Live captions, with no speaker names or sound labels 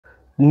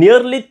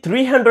Nearly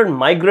 300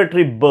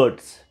 migratory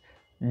birds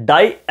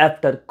die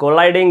after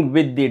colliding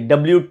with the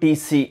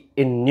WTC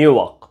in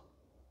Newark.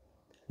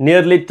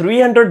 Nearly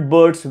 300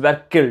 birds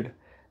were killed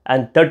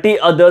and 30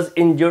 others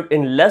injured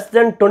in less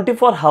than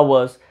 24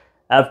 hours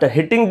after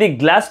hitting the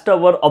glass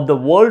tower of the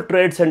World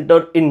Trade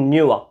Center in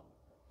Newark.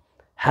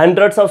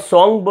 Hundreds of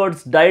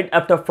songbirds died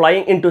after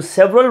flying into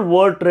several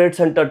World Trade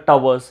Center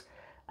towers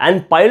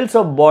and piles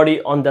of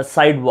bodies on the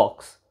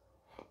sidewalks.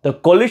 The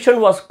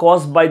collision was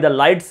caused by the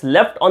lights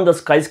left on the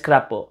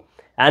skyscraper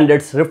and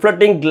its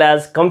reflecting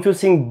glass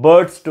confusing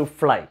birds to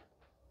fly.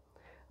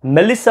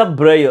 Melissa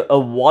Breyer,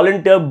 a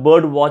volunteer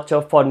bird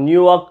watcher for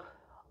Newark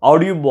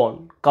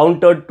Audubon,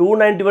 counted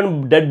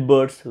 291 dead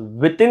birds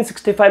within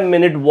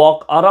 65-minute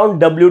walk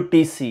around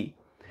WTC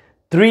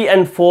 3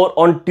 and 4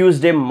 on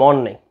Tuesday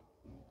morning.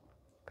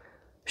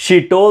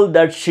 She told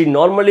that she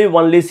normally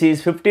only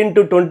sees 15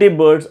 to 20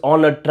 birds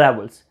on her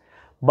travels,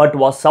 but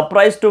was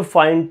surprised to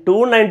find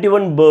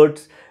 291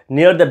 birds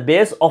near the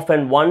base of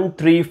an 1,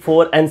 3,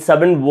 4 and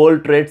 7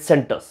 World Trade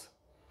Centers.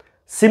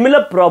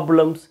 Similar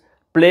problems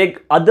plague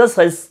other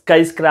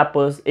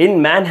skyscrapers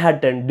in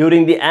Manhattan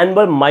during the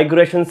annual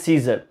migration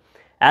season,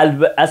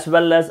 as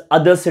well as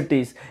other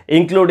cities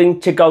including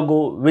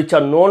Chicago, which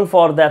are known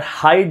for their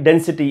high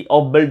density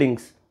of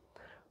buildings.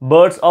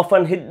 Birds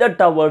often hit the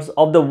towers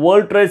of the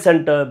World Trade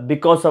Center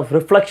because of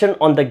reflection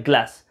on the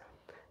glass.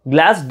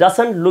 Glass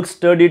doesn't look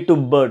sturdy to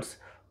birds,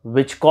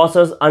 which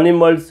causes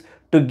animals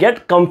to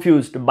get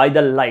confused by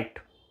the light.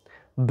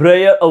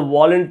 Breyer, a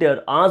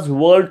volunteer, asked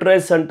World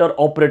Trade Center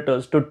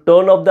operators to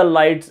turn off the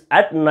lights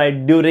at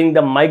night during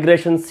the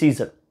migration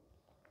season,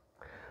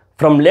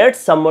 from late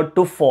summer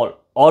to fall,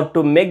 or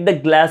to make the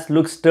glass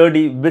look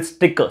sturdy with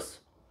stickers.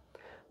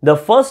 The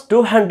first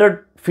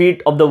 200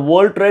 feet of the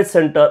World Trade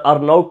Center are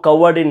now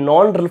covered in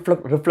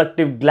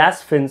non-reflective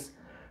glass fins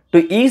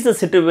to ease the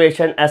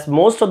situation, as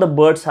most of the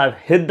birds have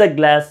hit the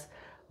glass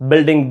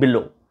building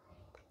below.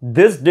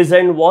 This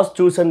design was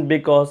chosen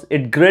because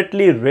it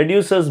greatly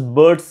reduces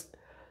birds'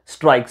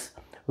 strikes,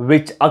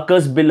 which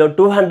occurs below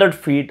 200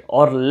 feet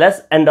or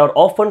less and are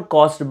often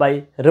caused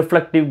by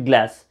reflective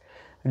glass,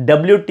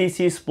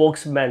 WTC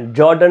spokesman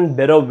Jordan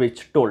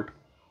Berovich told.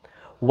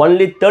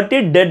 Only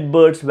 30 dead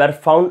birds were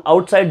found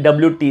outside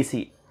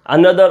WTC.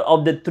 Another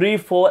of the 3,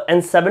 4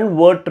 and 7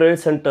 World Trade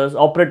Centers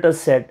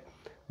operators said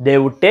they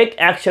would take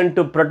action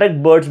to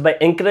protect birds by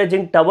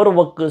encouraging tower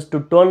workers to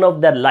turn off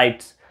their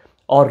lights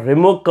or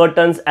remove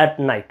curtains at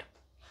night.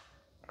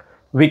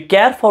 We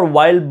care for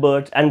wild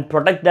birds and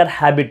protect their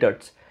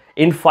habitats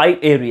in 5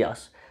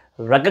 areas.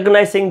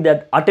 Recognizing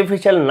that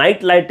artificial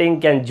night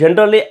lighting can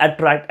generally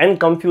attract and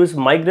confuse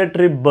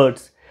migratory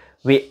birds,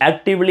 we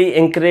actively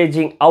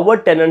encouraging our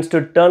tenants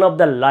to turn off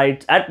the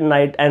lights at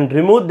night and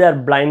remove their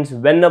blinds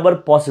whenever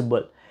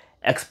possible,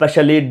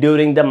 especially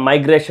during the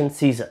migration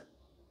season,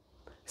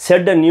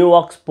 said the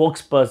Newark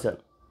spokesperson.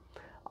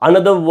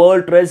 Another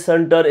World Trade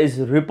Center is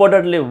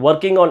reportedly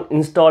working on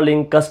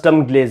installing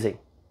custom glazing.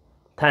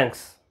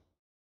 Thanks.